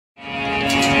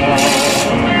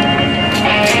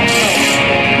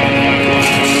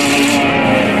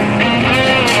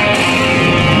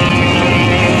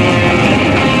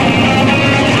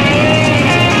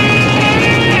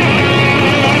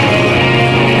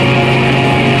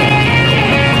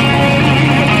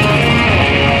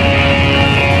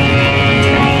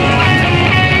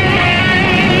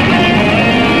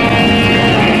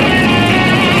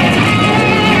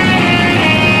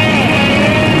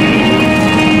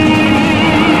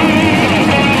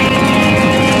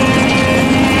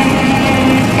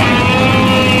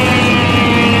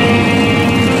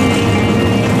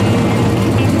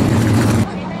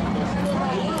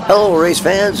race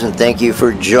fans, and thank you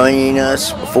for joining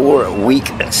us for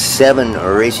Week 7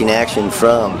 racing action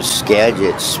from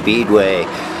Skagit Speedway.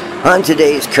 On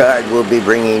today's card, we'll be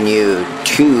bringing you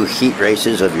 2 heat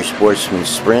races of your Sportsman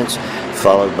Sprints,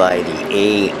 followed by the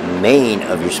A main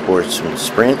of your Sportsman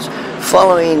Sprints.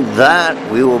 Following that,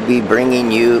 we will be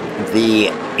bringing you the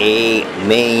A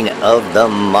main of the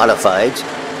Modifieds,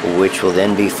 which will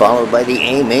then be followed by the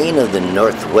A main of the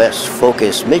Northwest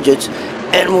Focus Midgets,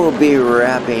 and we'll be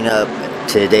wrapping up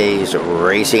today's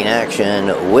racing action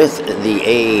with the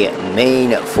A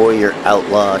main for your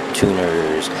Outlaw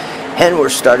Tuners. And we're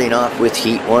starting off with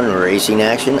Heat 1 racing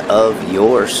action of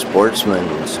your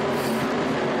Sportsman's.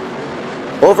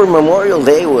 Over Memorial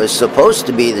Day was supposed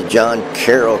to be the John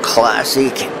Carroll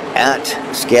Classic at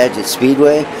Skagit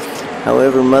Speedway.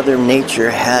 However, Mother Nature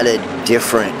had a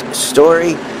different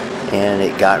story, and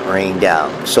it got rained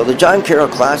out. So the John Carroll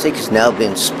Classic has now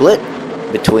been split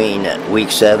between Week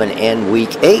 7 and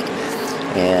Week 8,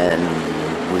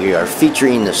 and we are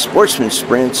featuring the Sportsman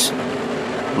Sprints,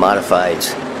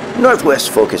 Modifieds,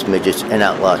 Northwest Focus Midgets, and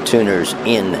Outlaw Tuners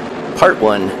in Part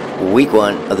 1, Week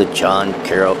 1 of the John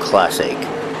Carroll Classic.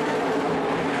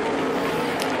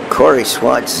 Corey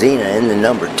Swatzina in the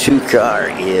number 2 car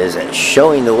is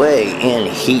showing the way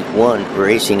in Heat 1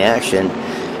 racing action,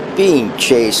 being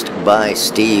chased by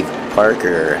Steve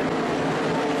Parker.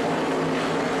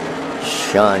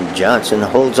 Sean Johnson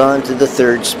holds on to the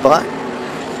 3rd spot.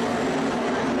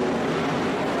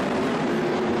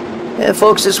 And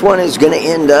folks, this one is going to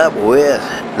end up with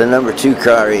the number 2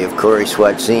 car of Corey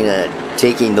Swatzina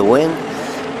taking the win.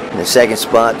 In the 2nd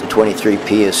spot, the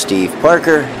 23P of Steve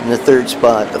Parker. In the 3rd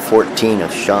spot, the 14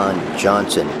 of Sean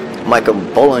Johnson. Michael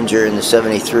Bollinger in the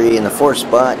 73. In the 4th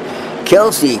spot,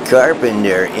 Kelsey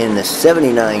Carpenter in the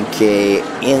 79K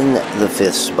in the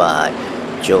 5th spot.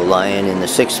 Joe Lyon in the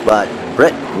 6th spot,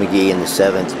 Brett McGee in the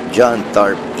 7th, John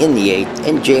Tharp in the 8th,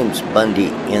 and James Bundy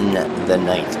in the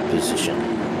 9th position.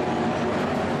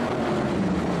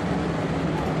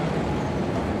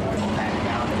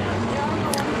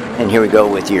 And here we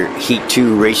go with your Heat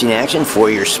 2 racing action for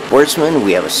your Sportsman.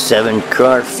 We have a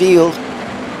 7-car field.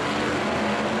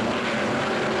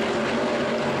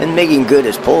 And making good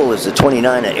his pole is the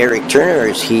 29 of Eric Turner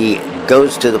as he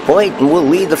goes to the point and will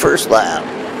lead the first lap.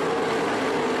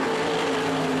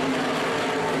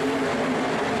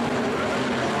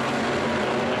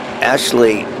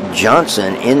 Ashley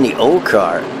Johnson in the old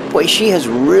car. Boy, she has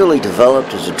really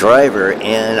developed as a driver,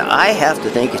 and I have to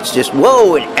think it's just,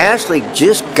 whoa, and Ashley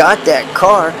just got that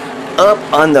car up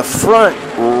on the front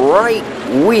right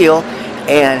wheel,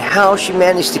 and how she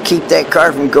managed to keep that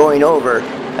car from going over,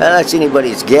 that's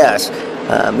anybody's guess.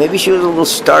 Maybe she was a little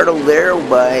startled there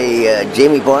by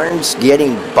Jamie Barnes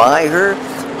getting by her.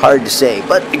 Hard to say,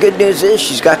 but the good news is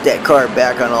she's got that car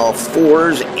back on all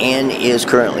 4s and is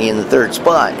currently in the 3rd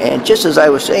spot. And just as I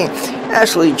was saying,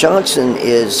 Ashley Johnson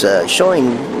is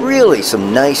showing really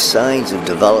some nice signs of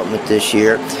development this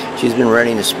year. She's been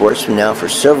running the Sportsman now for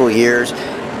several years,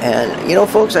 and you know,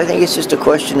 folks, I think it's just a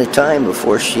question of time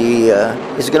before she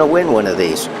is going to win one of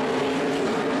these.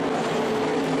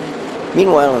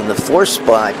 Meanwhile, in the 4th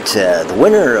spot, the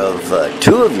winner of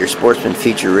 2 of your Sportsman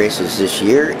feature races this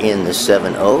year in the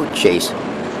 7-0, Chase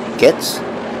Getz.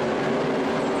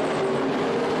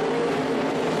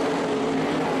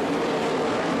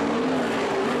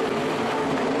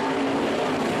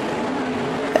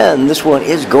 And this one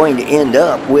is going to end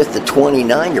up with the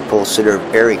 29-year pole sitter of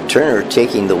Eric Turner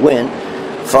taking the win,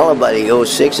 followed by the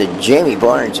 06 of Jamie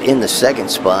Barnes in the 2nd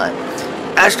spot.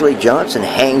 Ashley Johnson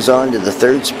hangs on to the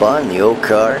 3rd spot in the old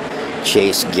car.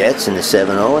 Chase Getz in the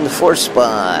 7-0 in the 4th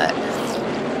spot.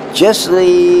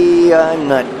 Jesse, I'm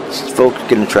not folks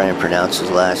going to try and pronounce his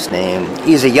last name.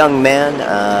 He's a young man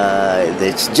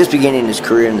that's just beginning his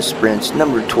career in the sprints.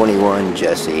 Number 21,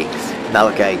 Jesse.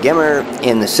 Malachi Gemmer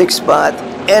in the 6th spot,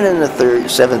 and in the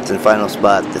 7th and final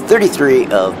spot, the 33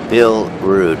 of Bill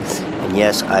Rude. And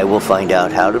yes, I will find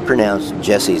out how to pronounce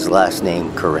Jesse's last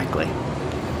name correctly.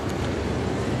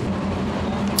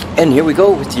 And here we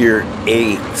go with your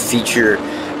A feature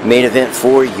main event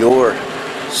for your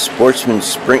Sportsman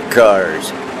Sprint cars.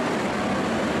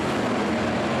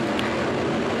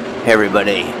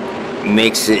 Everybody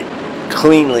makes it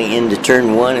cleanly into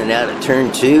turn 1 and out of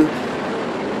turn 2.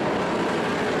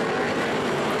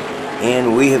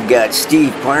 And we have got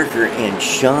Steve Parker and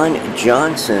Sean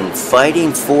Johnson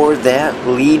fighting for that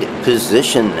lead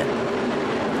position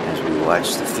as we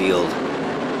watch the field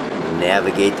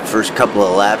navigate the first couple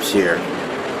of laps here.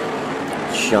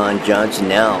 Sean Johnson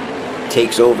now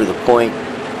takes over the point,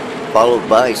 followed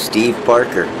by Steve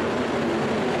Parker.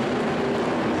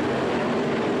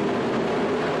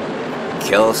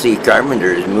 Kelsey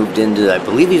Carpenter has moved into, I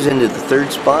believe he's into the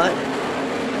 3rd spot.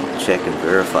 I'll check and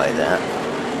verify that.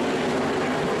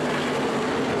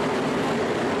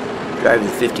 Driving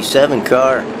the 57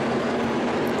 car.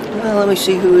 Well, let me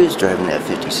see who is driving that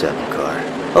 57 car.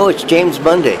 Oh, it's James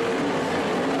Bundy.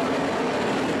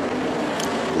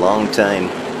 Longtime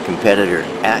competitor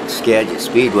at Skagit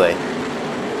Speedway.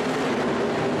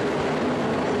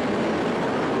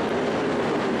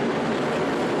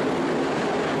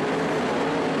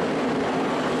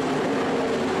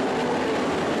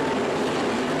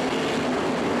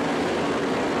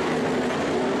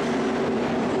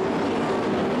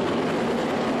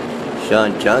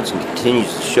 Sean Johnson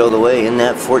continues to show the way in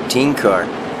that 14 car.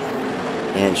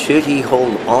 And should he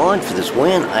hold on for this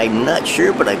win? I'm not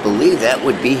sure, but I believe that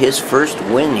would be his first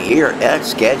win here at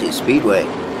Skagit Speedway.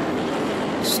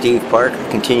 Steve Parker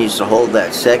continues to hold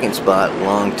that 2nd spot,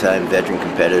 longtime veteran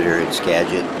competitor at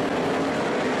Skagit.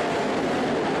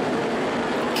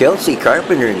 Kelsey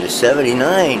Carpenter in the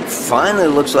 79 finally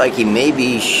looks like he may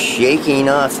be shaking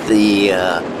off the,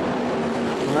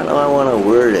 how do I want to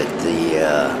word it,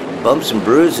 the bumps and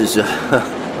bruises of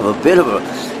a bit of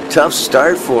a tough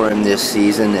start for him this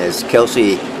season, as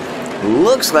Kelsey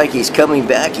looks like he's coming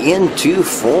back into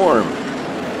form.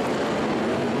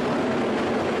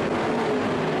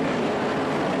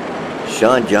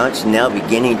 Sean Johnson now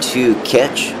beginning to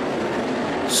catch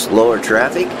slower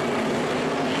traffic.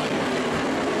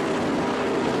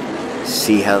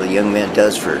 See how the young man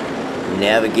does for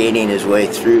navigating his way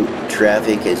through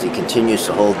traffic as he continues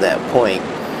to hold that point.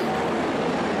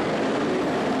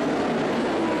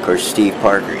 Of course, Steve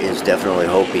Parker is definitely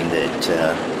hoping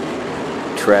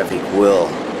that traffic will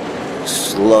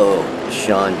slow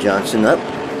Sean Johnson up.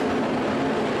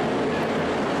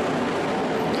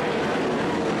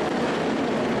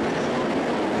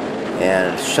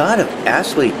 And a shot of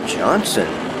Ashley Johnson.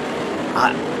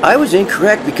 I was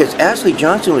incorrect, because Ashley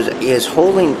Johnson is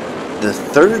holding the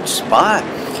 3rd spot.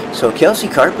 So Kelsey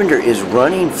Carpenter is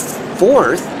running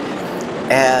 4th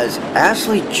as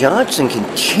Ashley Johnson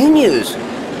continues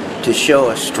to show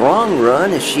a strong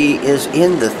run as she is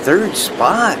in the 3rd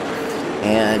spot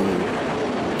and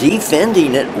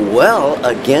defending it well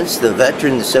against the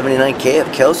veteran, the 79K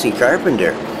of Kelsey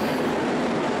Carpenter.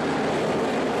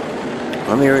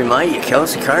 Let me remind you,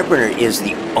 Kelsey Carpenter is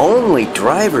the only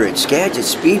driver at Skagit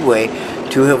Speedway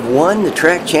to have won the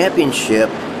track championship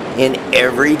in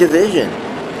every division.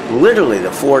 Literally the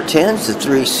 410s, the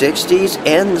 360s,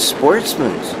 and the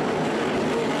Sportsmans.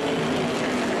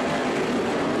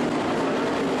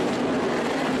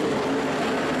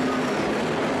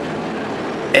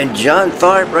 And John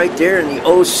Tharp right there in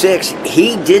the 06,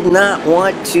 he did not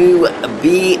want to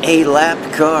be a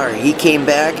lapped car. He came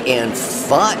back and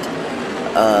fought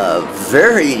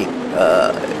very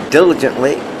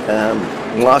diligently,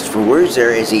 lost for words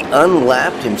there, as he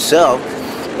unlapped himself,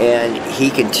 and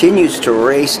he continues to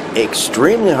race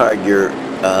extremely hard, your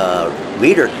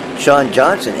leader, Sean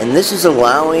Johnson, and this is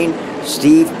allowing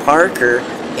Steve Parker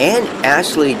and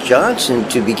Ashley Johnson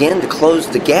to begin to close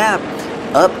the gap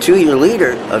up to your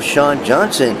leader of Sean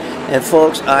Johnson. And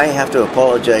folks, I have to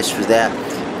apologize for that.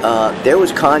 There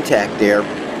was contact there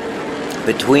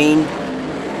between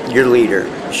your leader,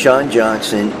 Sean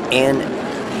Johnson, and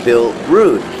Bill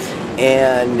Rood.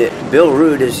 And Bill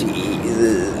Rood,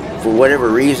 for whatever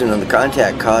reason, the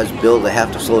contact caused Bill to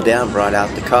have to slow down, brought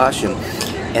out the caution.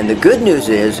 And the good news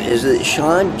is that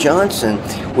Sean Johnson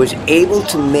was able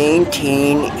to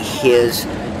maintain his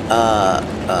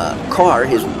car,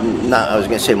 I was going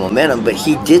to say momentum, but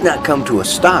he did not come to a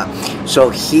stop. So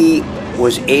he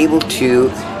was able to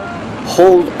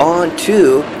hold on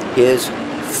to his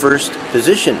 1st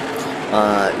position.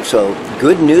 So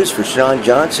good news for Sean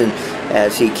Johnson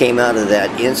as he came out of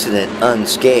that incident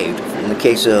unscathed. In the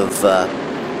case of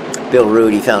Bill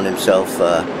Rood, he found himself,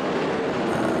 I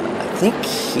think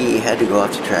he had to go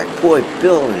off the track. Boy,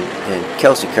 Bill and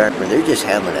Kelsey Carpenter, they're just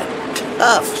having a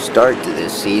tough start to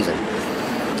this season.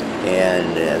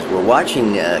 And as we're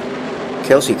watching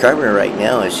Kelsey Carpenter right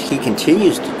now, as he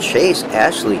continues to chase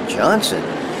Ashley Johnson,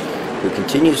 who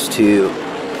continues to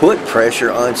put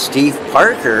pressure on Steve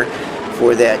Parker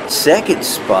for that 2nd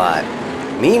spot.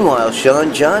 Meanwhile,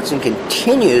 Sean Johnson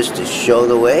continues to show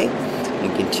the way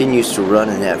and continues to run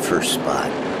in that 1st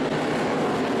spot.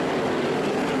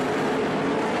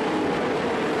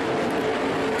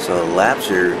 So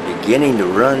laps are beginning to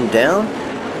run down.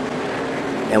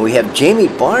 And we have Jamie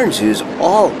Barnes, who's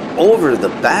all over the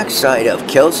backside of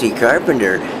Kelsey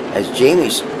Carpenter as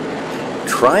Jamie's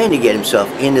trying to get himself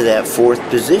into that 4th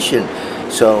position.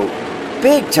 So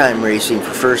big time racing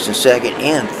for 1st and 2nd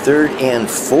and 3rd and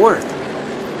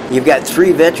 4th. You've got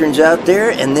 3 veterans out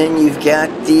there, and then you've got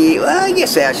the, well, I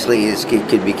guess Ashley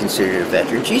could be considered a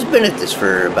veteran. She's been at this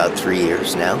for about 3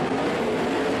 years now.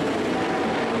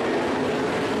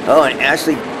 Oh, and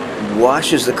Ashley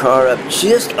washes the car up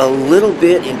just a little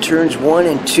bit in turns 1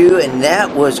 and 2, and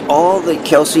that was all that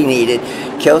Kelsey needed.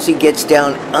 Kelsey gets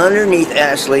down underneath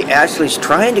Ashley. Ashley's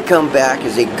trying to come back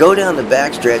as they go down the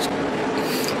backstretch.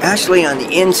 Ashley on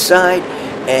the inside,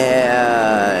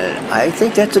 and I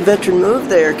think that's a veteran move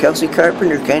there. Kelsey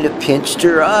Carpenter kind of pinched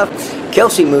her off.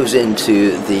 Kelsey moves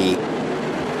into the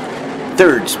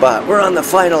 3rd spot. We're on the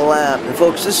final lap, and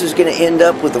folks, this is going to end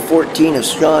up with the 14 of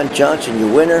Shawn Johnson,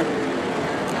 your winner.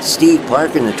 Steve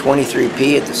Parker in the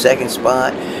 23P at the 2nd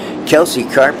spot. Kelsey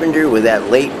Carpenter with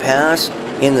that late pass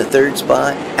in the 3rd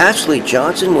spot. Ashley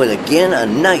Johnson with, again, a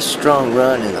nice strong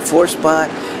run in the 4th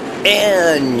spot.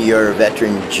 And your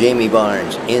veteran Jamie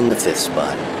Barnes in the 5th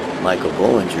spot. Michael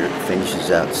Bollinger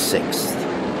finishes out 6th.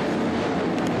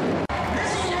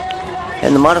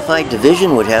 And the modified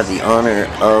division would have the honor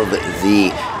of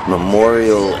the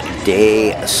Memorial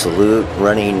Day salute,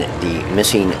 running the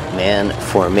missing man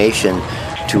formation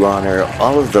to honor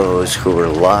all of those who were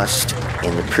lost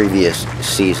in the previous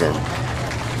season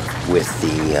with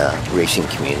the racing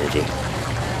community.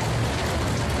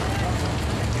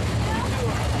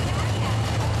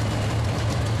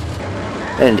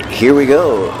 And here we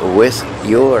go with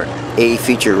your A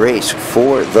feature race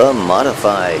for the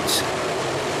modifieds.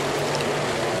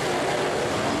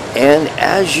 And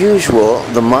as usual,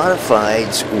 the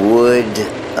modifieds would,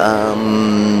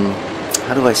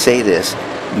 how do I say this,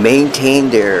 maintain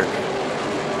their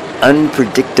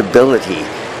unpredictability.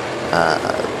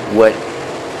 What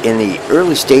in the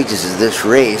early stages of this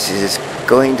race is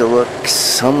going to look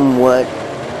somewhat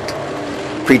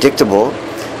predictable,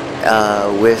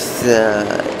 with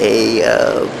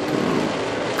a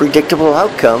predictable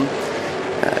outcome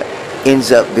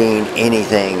ends up being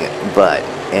anything but.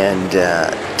 And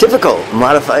typical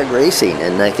modified racing,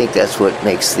 and I think that's what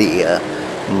makes the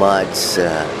mods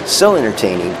so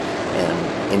entertaining and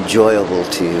enjoyable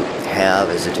to have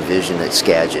as a division at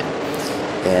Skagit.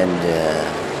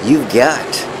 And you've got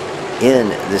in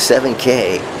the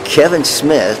 7K Kevin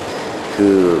Smith,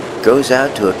 who goes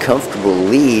out to a comfortable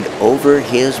lead over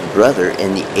his brother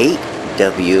in the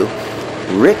 8W,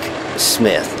 Rick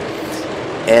Smith.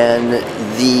 And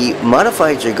the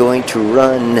modifieds are going to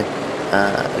run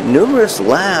numerous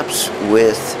laps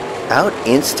without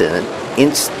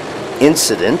incidents,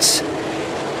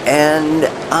 and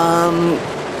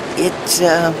it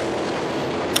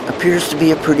appears to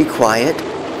be a pretty quiet,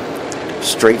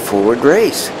 straightforward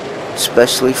race,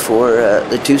 especially for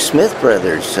the 2 Smith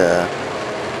brothers.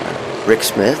 Rick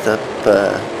Smith up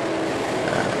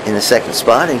in the 2nd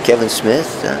spot, and Kevin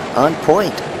Smith on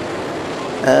point.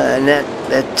 And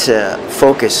that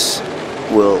focus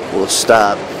will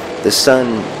stop. The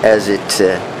sun, as it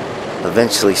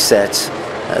eventually sets,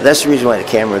 that's the reason why the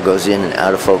camera goes in and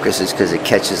out of focus, is because it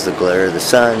catches the glare of the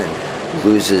sun and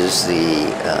loses the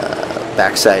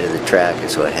backside of the track,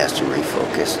 and so it has to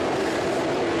refocus.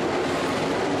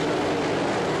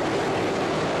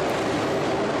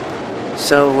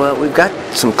 So we've got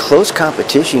some close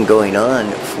competition going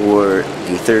on for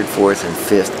the 3rd, 4th, and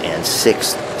 5th, and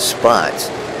 6th spots.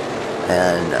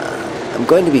 And I'm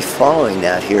going to be following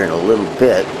that here in a little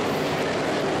bit.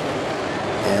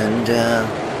 And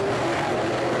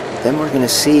then we're going to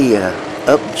see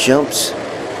up jumps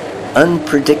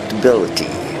unpredictability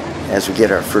as we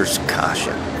get our first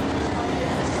caution.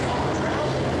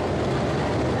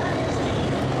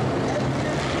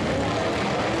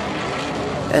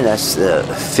 And that's the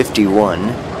 51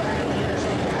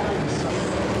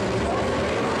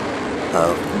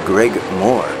 of Greg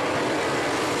Moore.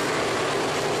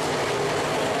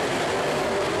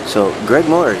 So Greg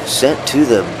Moore sent to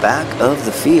the back of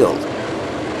the field,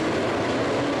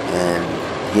 and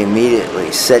he immediately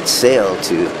set sail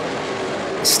to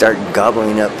start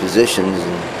gobbling up positions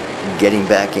and getting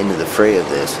back into the fray of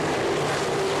this.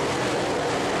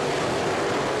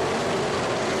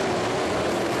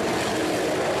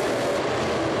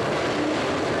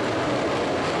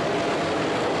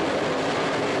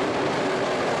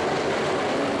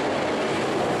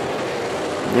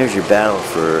 There's your battle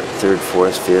for 3rd,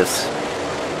 4th, 5th.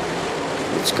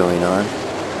 What's going on?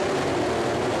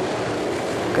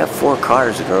 We've got 4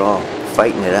 cars that are all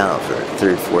fighting it out for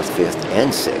 3rd, 4th, 5th,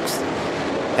 and 6th.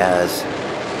 As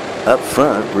up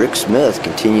front, Rick Smith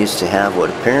continues to have what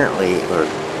apparently, or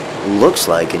looks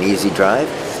like, an easy drive,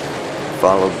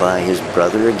 followed by his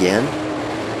brother again,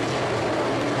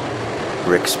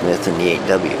 Rick Smith in the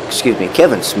 8W. Excuse me,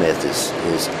 Kevin Smith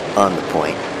is on the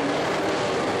point.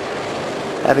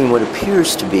 having what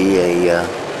appears to be a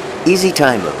easy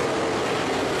time of it.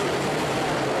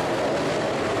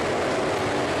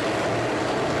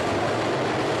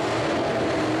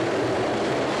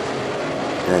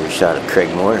 Another shot of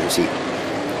Craig Moore as he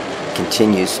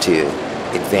continues to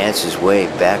advance his way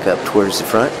back up towards the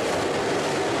front.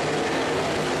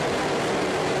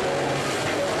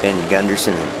 Ben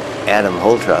Gunderson and Adam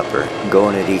Holtrop are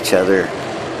going at each other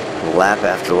lap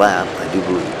after lap. I do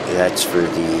believe that's for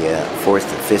the fourth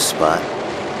and fifth spot.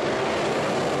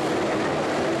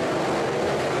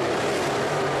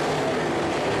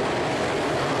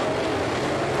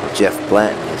 Jeff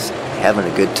Blanton is having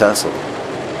a good tussle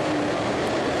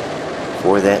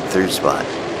for that third spot.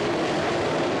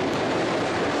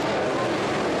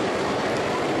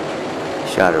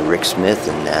 Shot of Rick Smith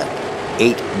in that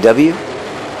 8W.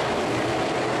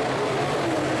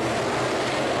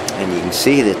 And you can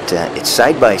see that it's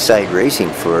side-by-side racing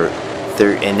for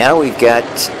third. And now we've got,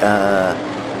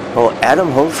 Adam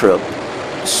Holtrop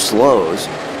slows,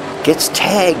 gets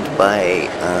tagged by,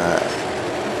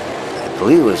 I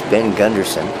believe it was Ben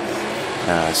Gunderson,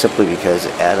 simply because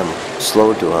Adam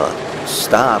slowed to a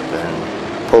stop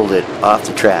and pulled it off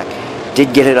the track.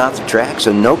 Did get it off the track,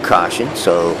 so no caution,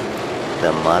 so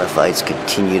the modifieds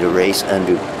continue to race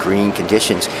under green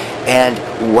conditions. And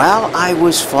while I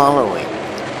was following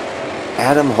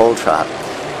Adam Holtrop,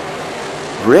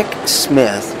 Rick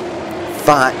Smith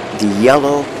thought the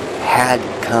yellow had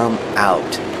come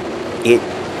out. It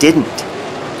didn't.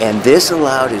 And this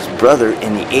allowed his brother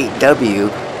in the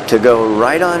 8W to go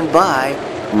right on by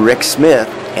Rick Smith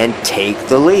and take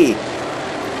the lead.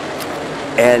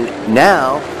 And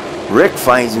now Rick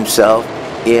finds himself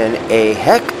in a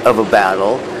heck of a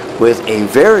battle with a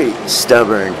very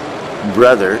stubborn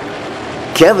brother,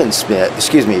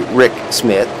 Rick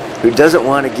Smith, who doesn't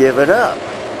want to give it up.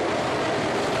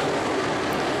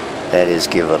 That is,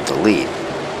 give up the lead.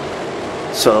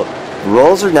 So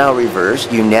roles are now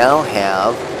reversed. You now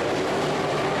have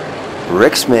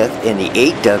Rick Smith in the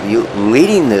 8W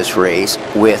leading this race,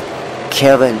 with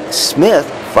Kevin Smith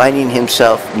finding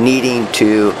himself needing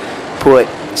to put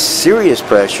serious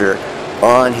pressure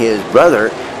on his brother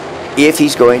if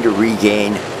he's going to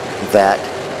regain that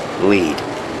lead.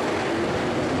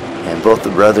 And both the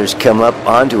brothers come up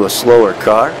onto a slower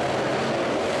car.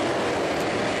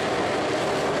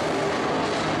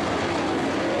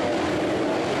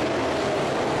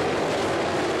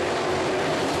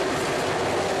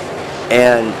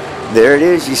 And there it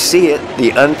is, you see it,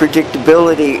 the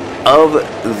unpredictability of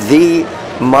the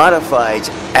modifieds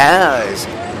as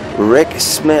Rick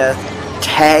Smith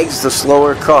tags the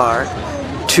slower car.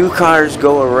 Two cars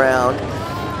go around.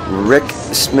 Rick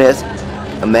Smith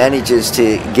manages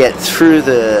to get through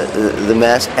the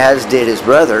mess, as did his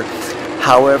brother.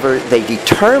 However, they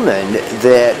determined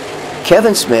that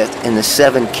Kevin Smith in the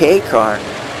 7K car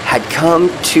had come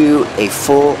to a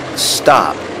full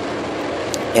stop.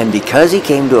 And because he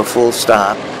came to a full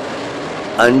stop,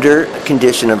 under a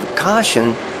condition of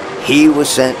caution, he was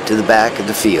sent to the back of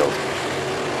the field.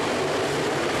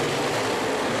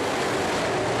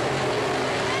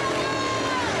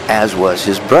 As was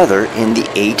his brother in the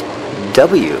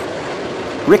 8W,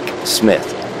 Rick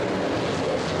Smith.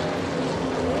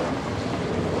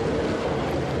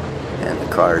 And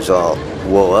the cars all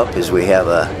woe up as we have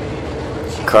a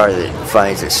car that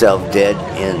finds itself dead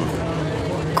in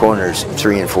corners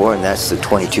 3 and 4, and that's the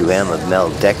 22M of Mel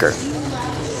Decker.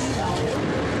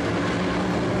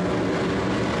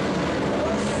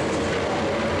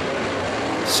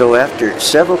 So after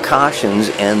several cautions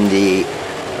and the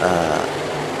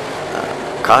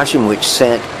caution which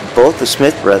sent both the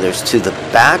Smith brothers to the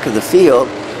back of the field,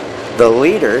 the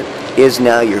leader is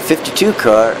now your 52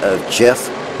 car of Jeff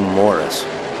Morris.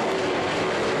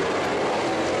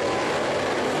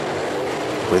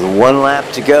 With 1 lap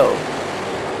to go.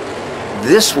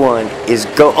 This one is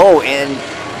and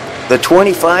the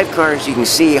 25 car, as you can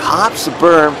see, hops the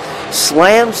berm,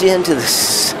 slams into the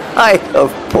side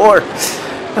of poor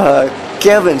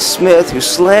Kevin Smith, who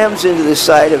slams into the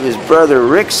side of his brother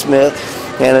Rick Smith,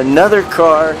 and another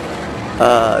car,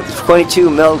 the 22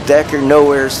 Mel Decker,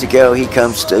 nowheres to go. He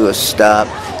comes to a stop,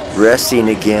 resting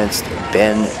against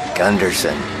Ben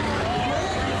Gunderson.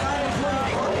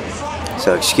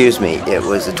 So excuse me, it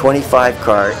was the 25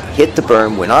 car, hit the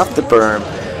berm, went off the berm,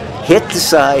 hit the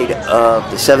side of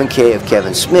the 7K of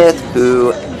Kevin Smith,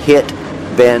 who hit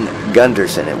Ben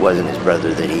Gunderson. It wasn't his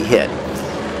brother that he hit.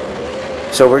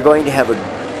 So we're going to have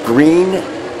a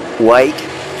green-white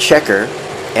checker,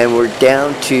 and we're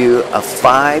down to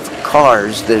 5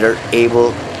 cars that are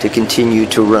able to continue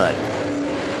to run.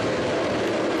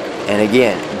 And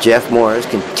again, Jeff Morris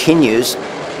continues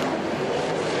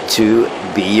to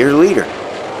be your leader.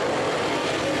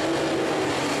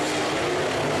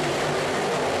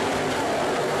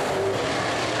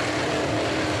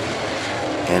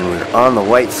 And we're on the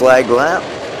white flag lap.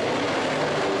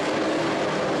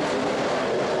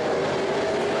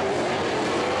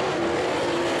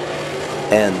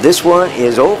 And this one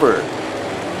is over.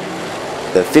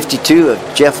 The 52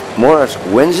 of Jeff Morris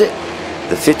wins it.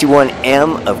 The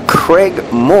 51M of Craig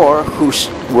Moore, who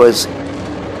was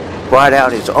brought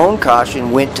out his own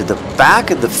caution, went to the back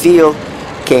of the field,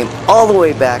 came all the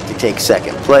way back to take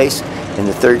second place. In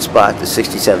the third spot, the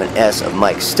 67S of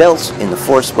Mike Stelz. In the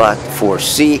fourth spot, the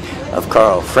 4C of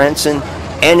Carl Frenson.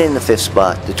 And in the fifth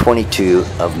spot, the 22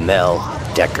 of Mel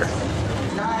Decker.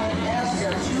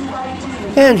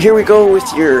 And here we go with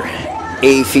your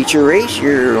A feature race,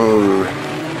 your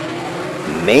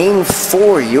main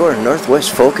for your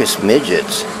Northwest Focus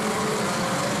Midgets.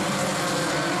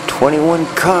 21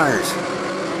 cars.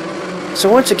 So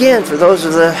once again, for those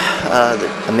of the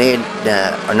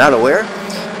that are not aware,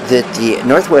 that the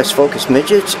Northwest Focus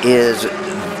Midgets is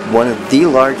one of the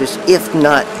largest, if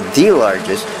not the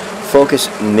largest, Focus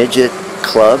Midget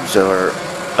clubs or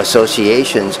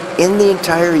associations in the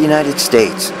entire United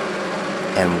States.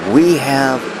 And we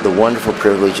have the wonderful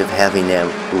privilege of having them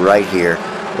right here,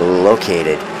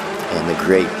 located in the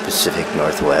great Pacific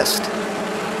Northwest.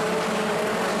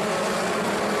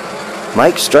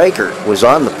 Mike Stryker was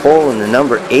on the pole in the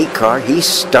number 8 car. He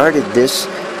started this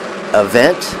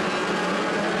event.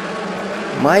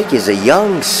 Mike is a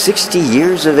young 60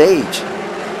 years of age.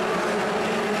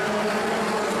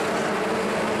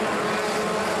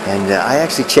 And I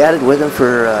actually chatted with him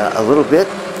for a little bit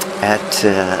at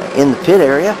in the pit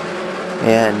area,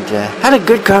 and had a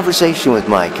good conversation with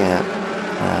Mike.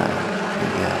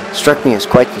 He struck me as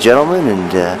quite the gentleman,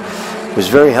 and was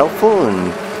very helpful,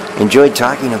 and enjoyed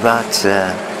talking about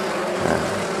the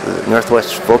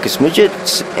Northwest Focus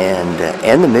Midgets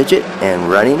and the midget and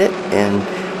running it, and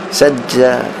said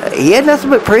he had nothing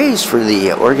but praise for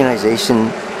the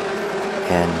organization,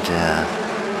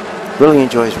 and really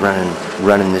enjoys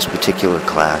running this particular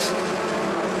class.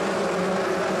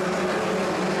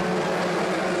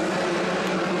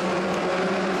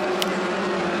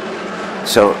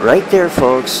 So right there,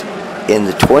 folks, in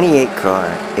the 28 car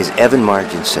is Evan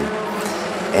Marginson.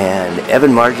 And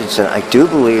Evan Marginson, I do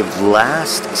believe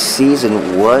last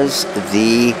season was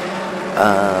the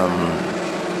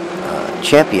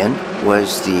champion,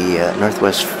 was the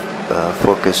Northwest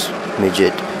Focus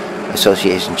Midget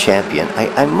Association champion.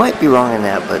 I might be wrong on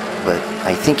that, but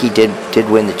I think he did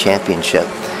win the championship.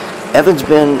 Evan's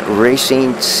been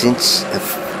racing since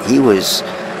he was,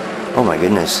 oh my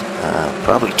goodness,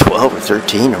 probably 12 or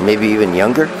 13 or maybe even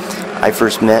younger. I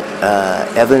first met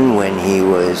Evan when he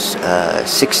was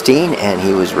 16, and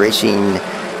he was racing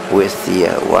with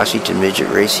the Washington Midget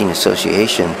Racing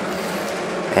Association.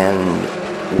 And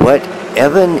what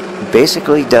Evan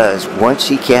basically does, once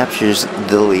he captures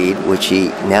the lead, which he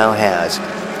now has,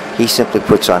 he simply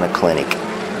puts on a clinic.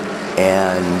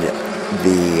 And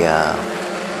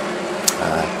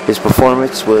his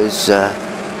performance was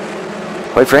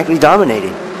quite frankly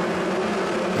dominating.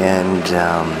 And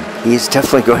he's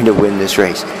definitely going to win this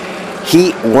race.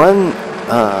 He won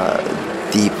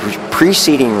the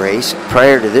preceding race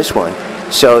prior to this one,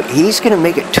 so he's going to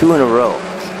make it 2 in a row.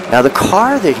 Now the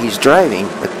car that he's driving,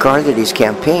 the car that he's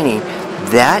campaigning,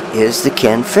 that is the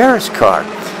Ken Ferris car.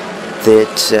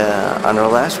 That on our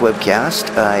last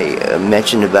webcast I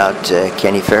mentioned about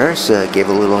Kenny Ferris, gave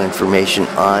a little information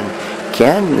on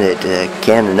Ken, that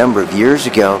Ken a number of years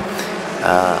ago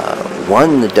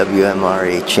won the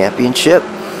WMRA championship,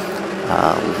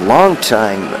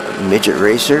 long-time midget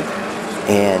racer,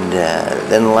 and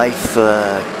then life,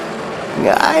 I'm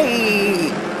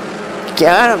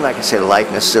not going to say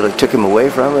life necessarily took him away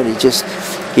from it.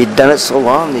 He'd done it so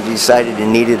long that he decided he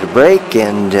needed a break,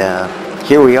 and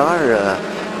here we are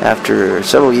after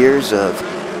several years of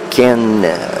Ken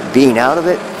being out of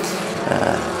it.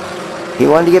 He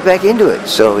wanted to get back into it,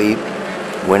 so he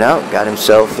went out, got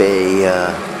himself a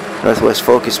Northwest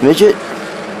Focus Midget,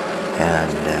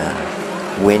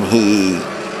 and when he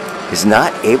is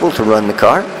not able to run the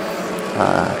car,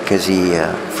 because he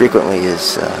frequently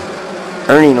is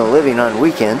earning a living on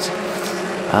weekends,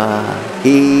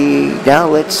 he now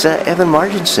lets Evan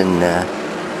Marginson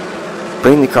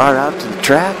bring the car out to the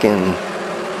track, and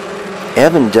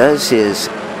Evan does his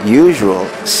usual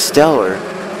stellar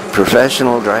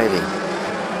professional driving.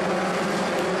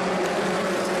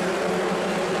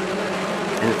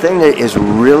 And the thing that is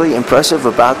really impressive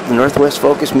about the Northwest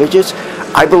Focus Midgets,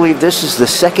 I believe this is the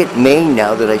second main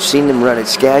now that I've seen them run at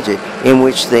Skagit, in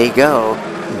which they go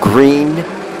green,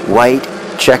 white,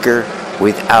 checker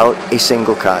without a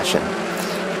single caution.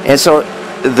 And so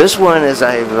this one, as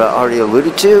I've already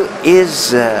alluded to, is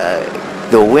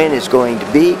the win is going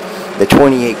to be the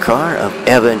 28 car of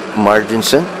Evan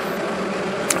Marginson.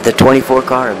 The 24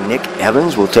 car of Nick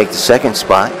Evans will take the second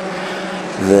spot.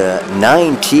 The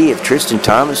 9T of Tristan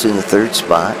Thomas in the third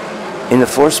spot. In the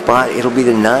fourth spot, it'll be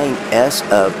the 9S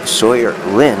of Sawyer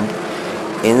Lind.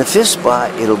 In the fifth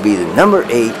spot, it'll be the number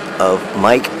 8 of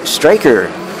Mike Stryker.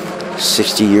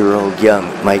 60-year-old young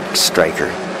Mike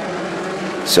Stryker.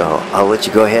 So I'll let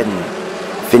you go ahead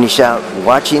and finish out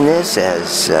watching this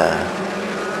as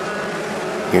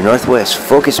your Northwest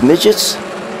Focus Midgets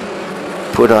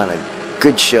put on a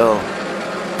good show.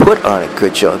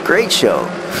 A great show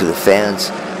for the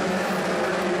fans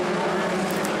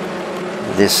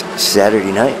this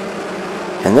Saturday night.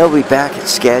 And they'll be back at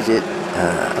Skagit.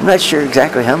 I'm not sure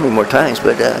exactly how many more times,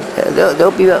 but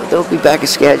they'll be back at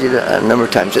Skagit a number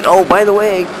of times. And oh, by the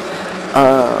way,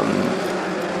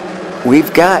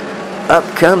 we've got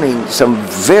upcoming some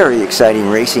very exciting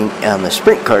racing on the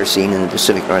sprint car scene in the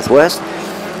Pacific Northwest.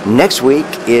 Next week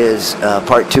is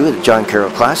part 2 of the John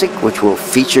Carroll Classic, which will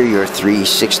feature your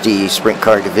 360 sprint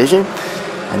car division.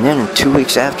 And then in 2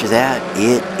 weeks after that,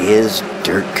 it is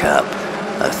Dirt Cup,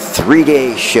 a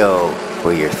 3-day show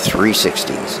for your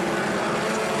 360s.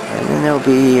 And then there'll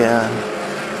be a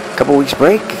couple weeks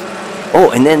break.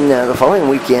 Oh, and then the following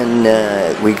weekend,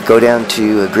 we go down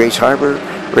to Grace Harbor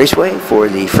Raceway for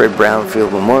the Fred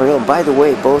Brownfield Memorial. And by the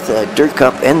way, both Dirt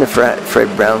Cup and the Fred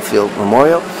Brownfield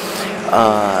Memorial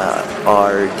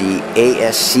are the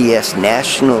ASCS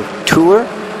National Tour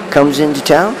comes into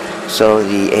town. So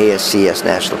the ASCS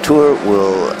National Tour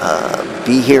will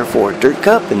be here for Dirt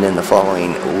Cup, and then the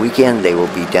following weekend they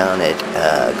will be down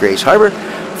at Grace Harbor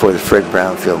for the Fred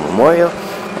Brownfield Memorial.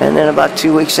 And then about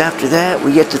 2 weeks after that,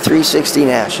 we get to 360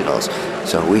 Nationals.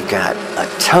 So we've got a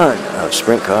ton of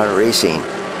sprint car racing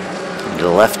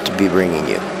left to be bringing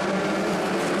you.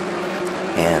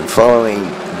 And following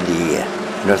the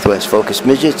Northwest Focus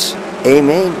Midgets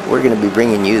A-Main, we're going to be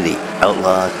bringing you the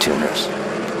Outlaw Tuners.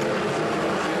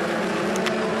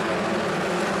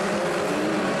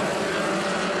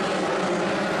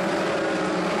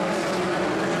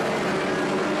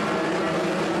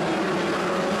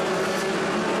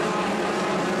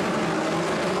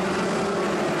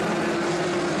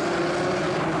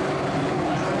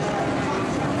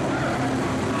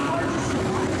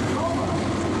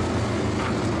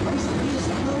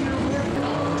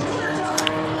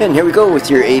 And here we go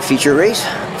with your A-feature race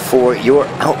for your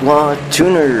Outlaw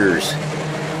Tuners.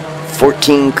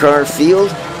 14-car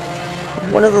field.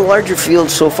 One of the larger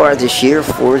fields so far this year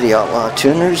for the Outlaw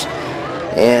Tuners.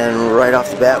 And right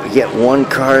off the bat, we get one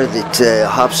car that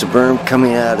hops the berm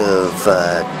coming out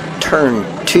of turn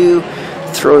 2.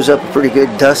 Throws up a pretty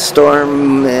good dust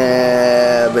storm,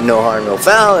 but no harm, no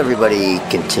foul. Everybody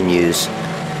continues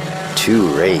to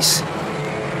race.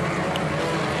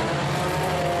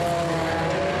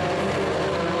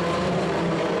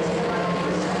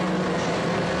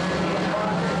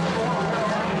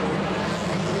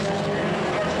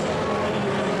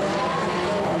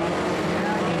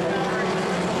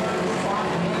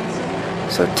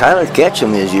 So Tyler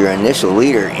Ketchum is your initial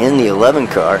leader in the 11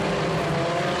 car,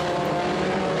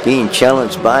 being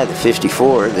challenged by the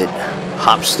 54 that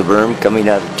hops the berm coming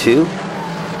out of 2.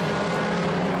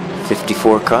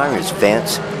 54 car is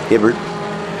Vance Hibbert.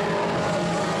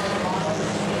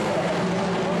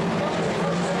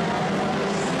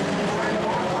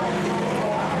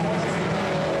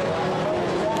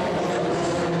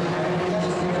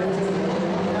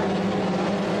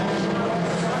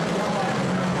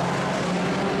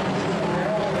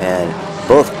 And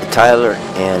both Tyler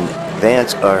and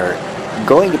Vance are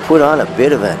going to put on a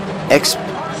bit of an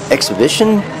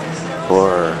exhibition,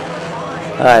 or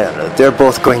I don't know. They're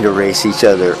both going to race each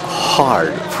other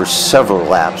hard for several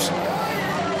laps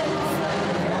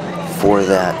for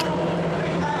that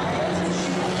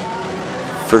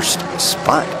first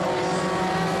spot.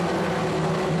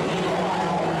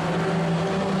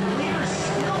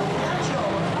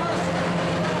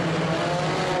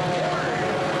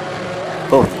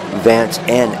 Both Vance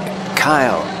and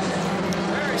Kyle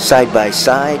side by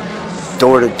side,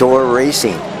 door to door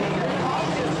racing,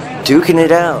 duking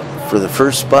it out for the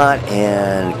first spot,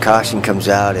 and caution comes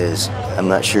out as, I'm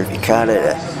not sure if he caught it,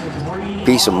 a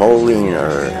piece of molding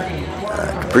or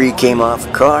debris came off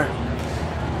the car.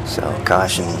 So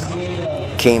caution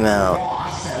came out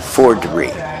for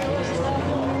debris.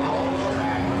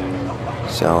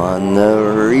 So on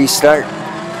the restart,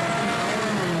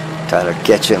 Tyler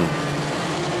Ketchum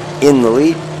in the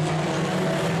lead.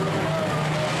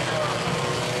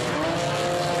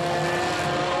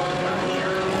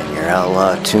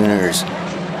 Outlaw tuners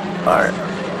are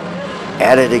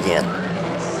at it again.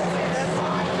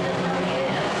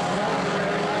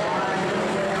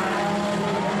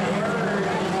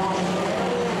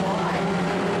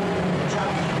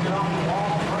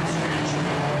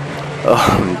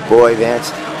 Oh boy,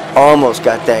 Vance almost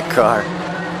got that car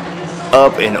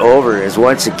up and over, as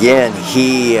once again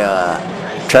he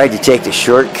tried to take the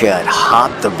shortcut,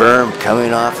 hopped the berm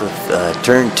coming off of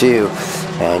turn 2,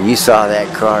 and you saw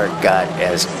that car got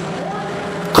as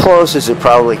close as it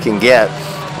probably can get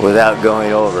without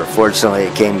going over. Fortunately,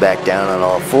 it came back down on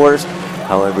all fours.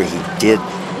 However, he did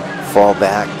fall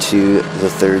back to the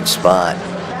 3rd spot.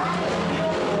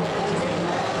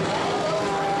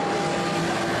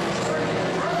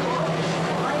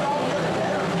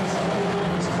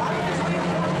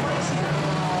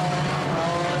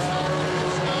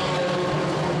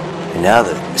 And now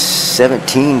the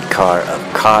 17 car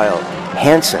of Kyle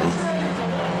Hansen,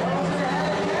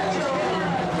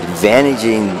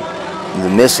 advantaging the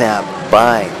mishap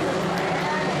by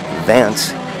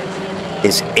Vance,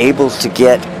 is able to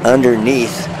get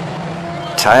underneath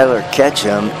Tyler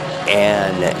Ketchum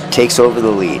and takes over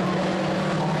the lead.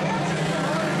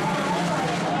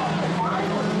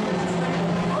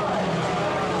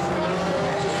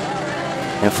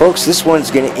 And folks, this one's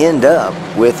going to end up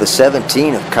with the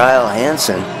 17 of Kyle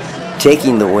Hansen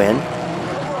taking the win.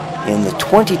 In the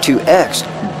 22X,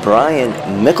 Brian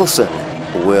Mickelson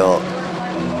will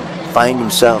find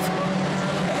himself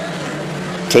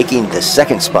taking the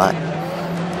 2nd spot.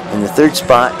 In the 3rd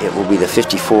spot, it will be the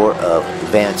 54 of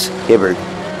Vance Hibbard.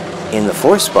 In the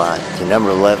 4th spot, the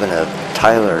number 11 of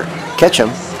Tyler Ketchum.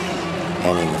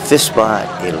 And in the 5th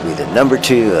spot, it'll be the number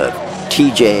 2 of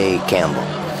TJ Campbell.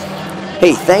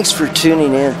 Hey, thanks for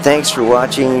tuning in. Thanks for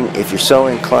watching. If you're so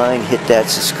inclined, hit that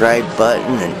subscribe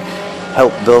button and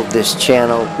help build this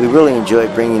channel. We really enjoy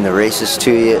bringing the races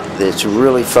to you. It's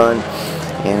really fun.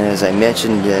 And as I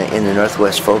mentioned in the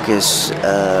Northwest Focus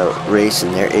race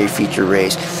and their A-feature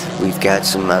race, we've got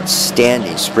some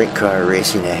outstanding sprint car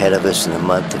racing ahead of us in the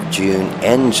month of June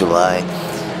and July.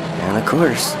 And of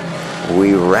course,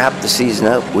 we wrap the season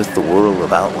up with the World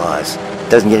of Outlaws.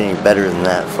 Doesn't get any better than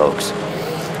that, folks.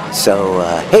 So,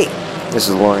 hey, this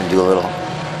is Lauren Doolittle.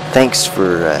 Thanks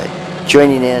for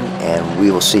joining in, and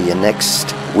we will see you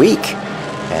next week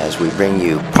as we bring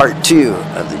you part 2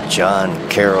 of the John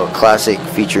Carroll Classic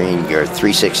featuring your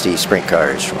 360 sprint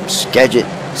cars from Skagit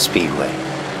Speedway.